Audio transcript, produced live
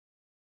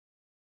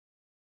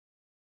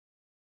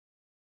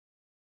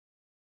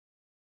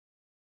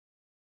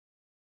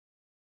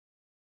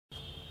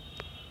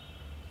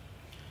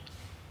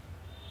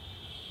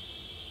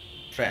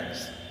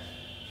Friends,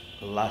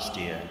 last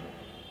year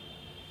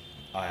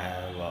I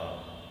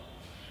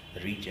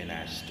have written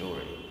a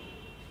story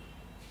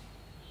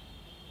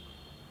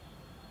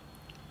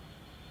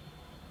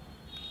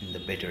in the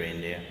Better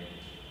India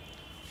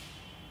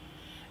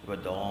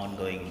about the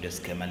ongoing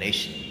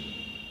discrimination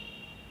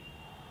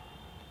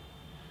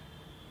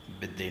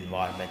with the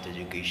environmental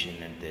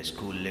education at the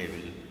school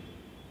level,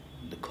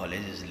 the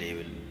colleges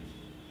level,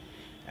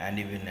 and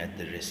even at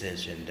the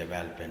research and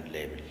development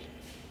level.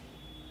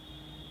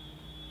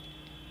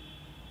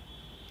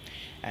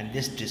 And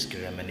this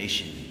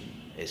discrimination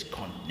is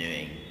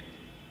continuing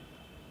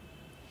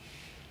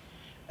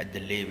at the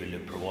level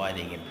of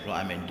providing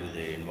employment to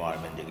the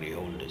environment degree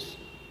holders.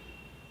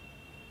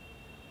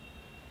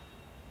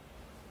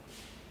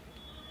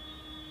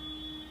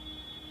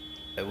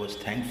 I was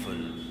thankful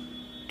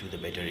to the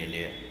Better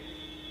India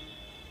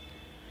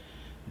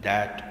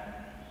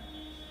that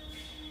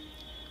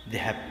they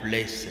have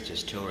placed such a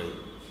story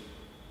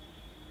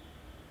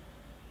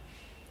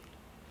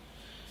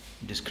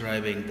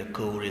describing the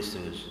core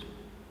issues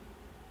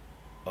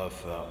of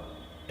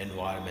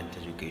environment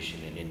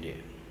education in India.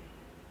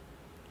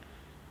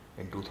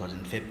 In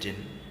 2015,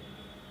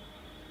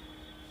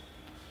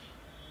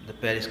 the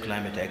Paris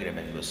Climate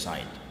Agreement was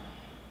signed,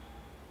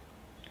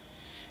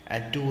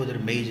 and two other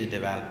major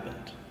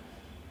developments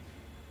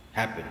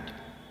happened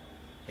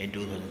in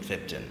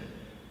 2015.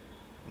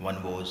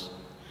 One was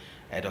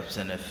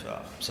adoption of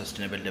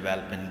sustainable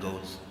development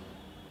goals,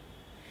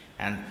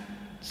 and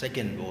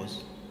second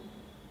was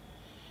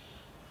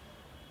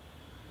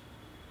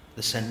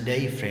the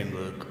Sendai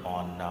framework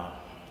on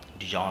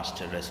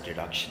disaster risk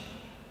reduction.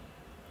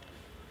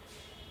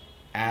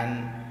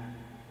 And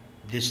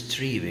these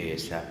three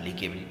ways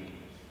applicable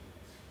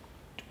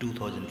to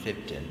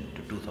 2015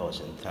 to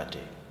 2030.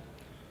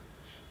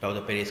 Now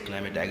the Paris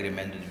Climate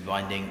Agreement is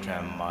binding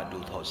from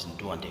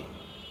 2020.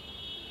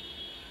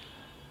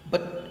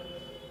 But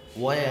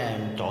why I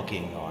am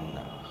talking on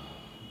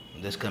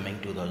this coming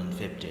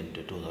 2015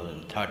 to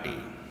 2030,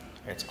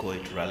 it's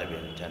quite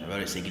relevant and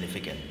very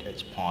significant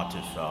as part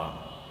of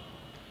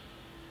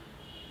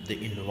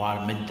the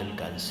environmental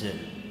concern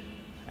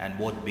and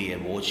what we are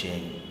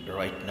watching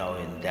right now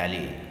in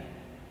Delhi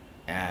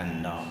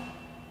and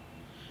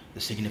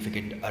the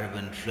significant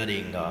urban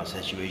flooding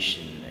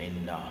situation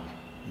in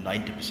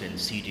 90%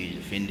 cities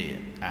of India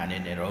and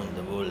in around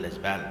the world as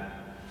well,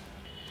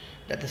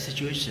 that the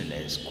situation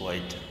is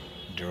quite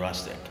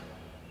drastic.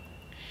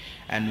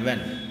 And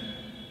when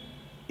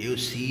you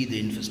see the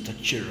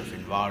infrastructure of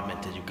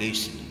environment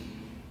education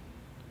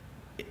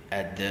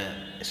at the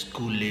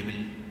school level,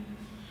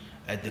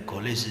 at the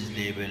colleges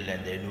level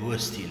and the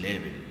university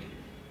level,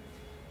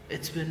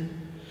 it's been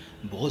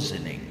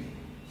worsening.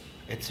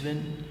 It's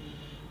been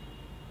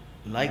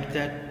like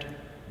that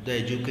the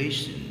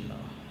education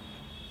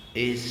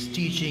is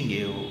teaching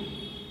you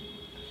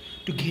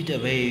to get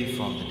away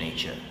from the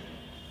nature.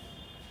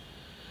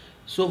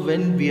 So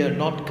when we are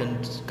not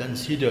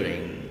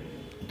considering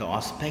the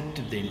aspect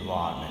of the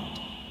environment,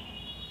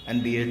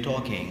 and we are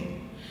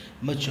talking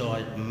much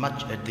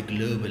at the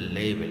global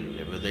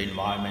level about the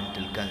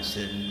environmental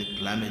concern, the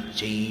climate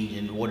change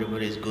and whatever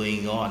is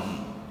going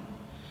on,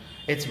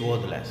 it's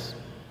worthless.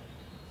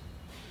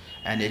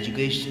 And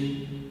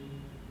education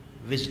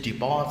which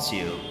departs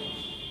you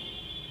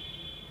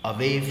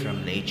away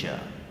from nature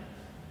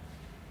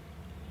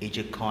is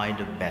a kind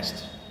of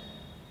best.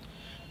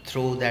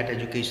 Throw that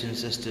education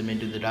system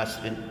into the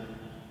dustbin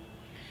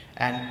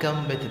and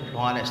come with a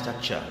plan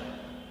structure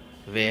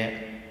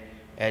where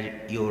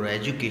your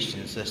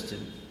education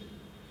system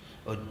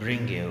would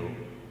bring you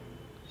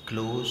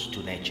close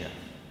to nature.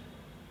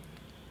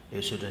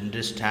 You should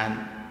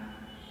understand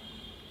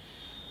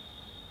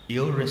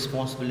your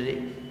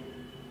responsibility,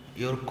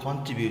 your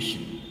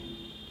contribution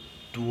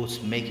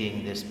towards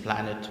making this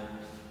planet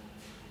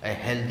a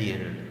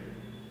healthier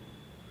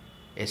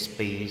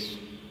space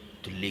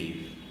to live.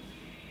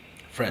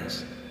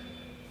 Friends,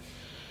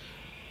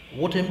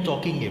 what I'm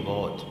talking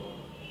about,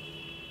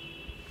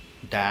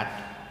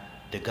 that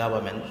the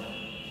government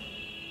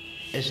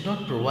is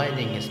not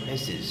providing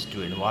spaces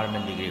to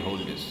environment degree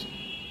holders.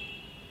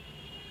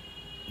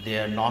 They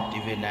are not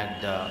even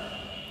at the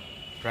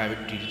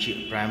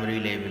primary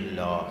level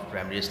of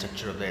primary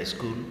structure of the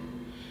school,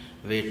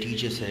 where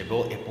teachers are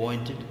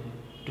appointed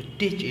to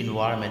teach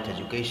environment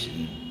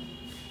education,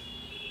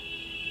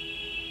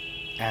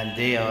 and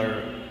they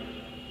are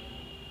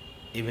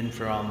even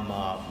from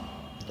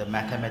the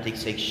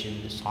mathematics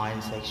section, the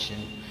science section,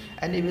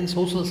 and even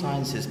social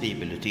sciences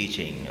people are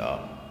teaching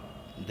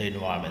the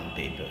environment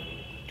paper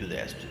to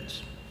their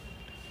students.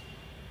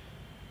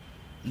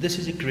 This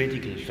is a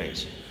critical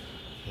phase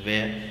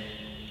where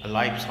a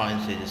life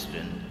sciences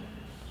student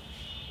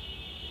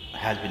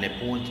has been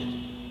appointed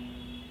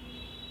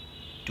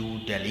to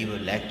deliver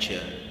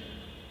lecture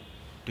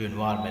to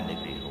environment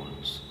degree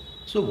holders.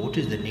 So what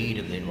is the need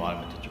of the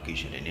environment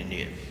education in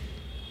India?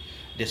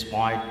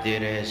 Despite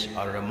there is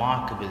a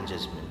remarkable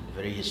judgment,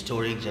 very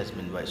historic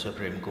judgment by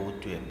Supreme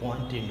Court to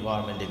appoint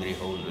environment degree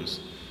holders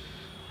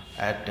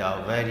at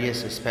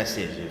various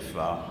spaces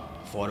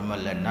of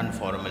formal and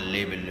non-formal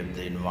level of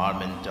the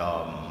environment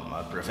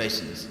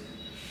professions,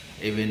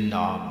 even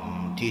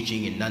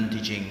teaching and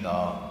non-teaching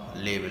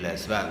level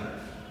as well.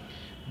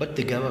 But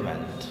the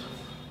government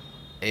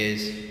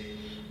is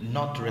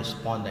not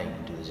responding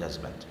to the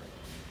judgment.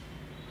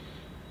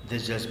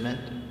 This judgment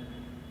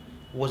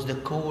was the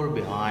core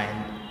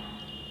behind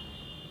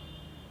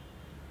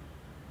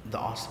the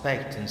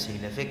aspect and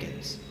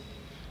significance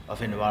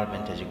of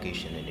environment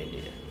education in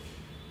India.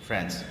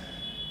 Friends,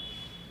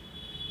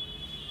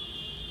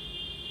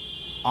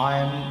 I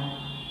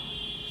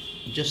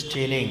am just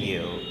telling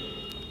you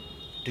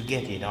to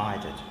get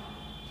united.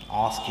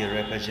 Ask your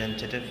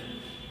representative,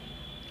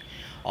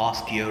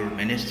 ask your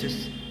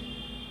ministers,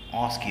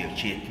 ask your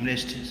chief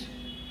ministers,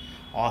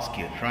 ask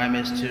your prime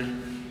minister,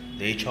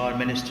 the HR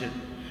minister,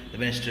 the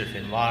Minister of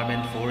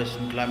Environment, Forest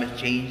and Climate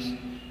Change,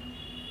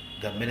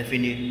 Government of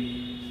India,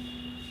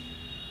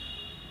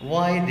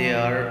 why they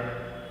are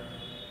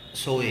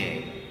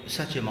sowing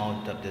such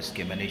amount of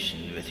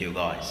discrimination with you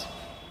guys.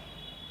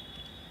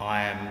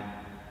 I am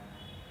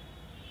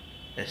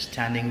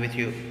standing with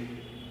you.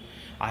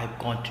 I have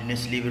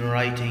continuously been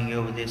writing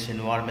over this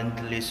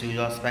environmental issues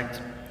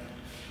aspect.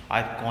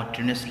 I have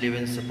continuously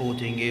been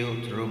supporting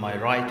you through my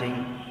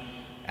writing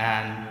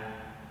and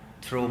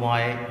through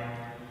my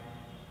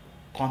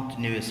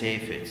continuous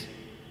efforts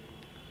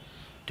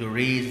to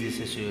raise this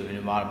issue of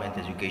environment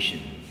education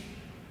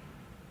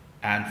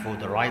and for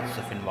the rights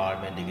of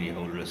environment degree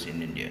holders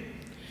in India.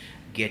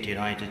 Get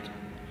united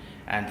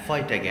and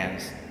fight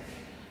against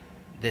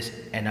this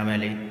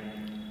anomaly,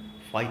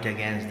 fight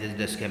against this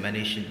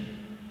discrimination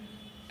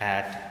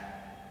at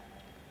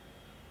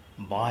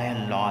by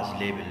and large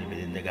level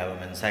within the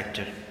government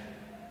sector,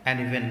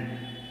 and even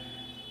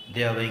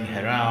they are being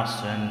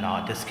harassed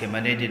and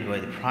discriminated by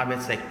the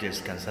private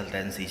sector's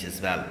consultancies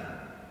as well.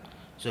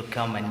 So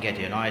come and get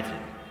united.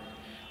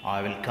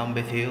 I will come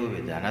with you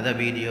with another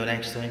video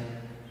next time.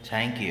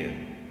 Thank you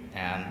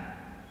and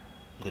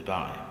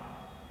goodbye.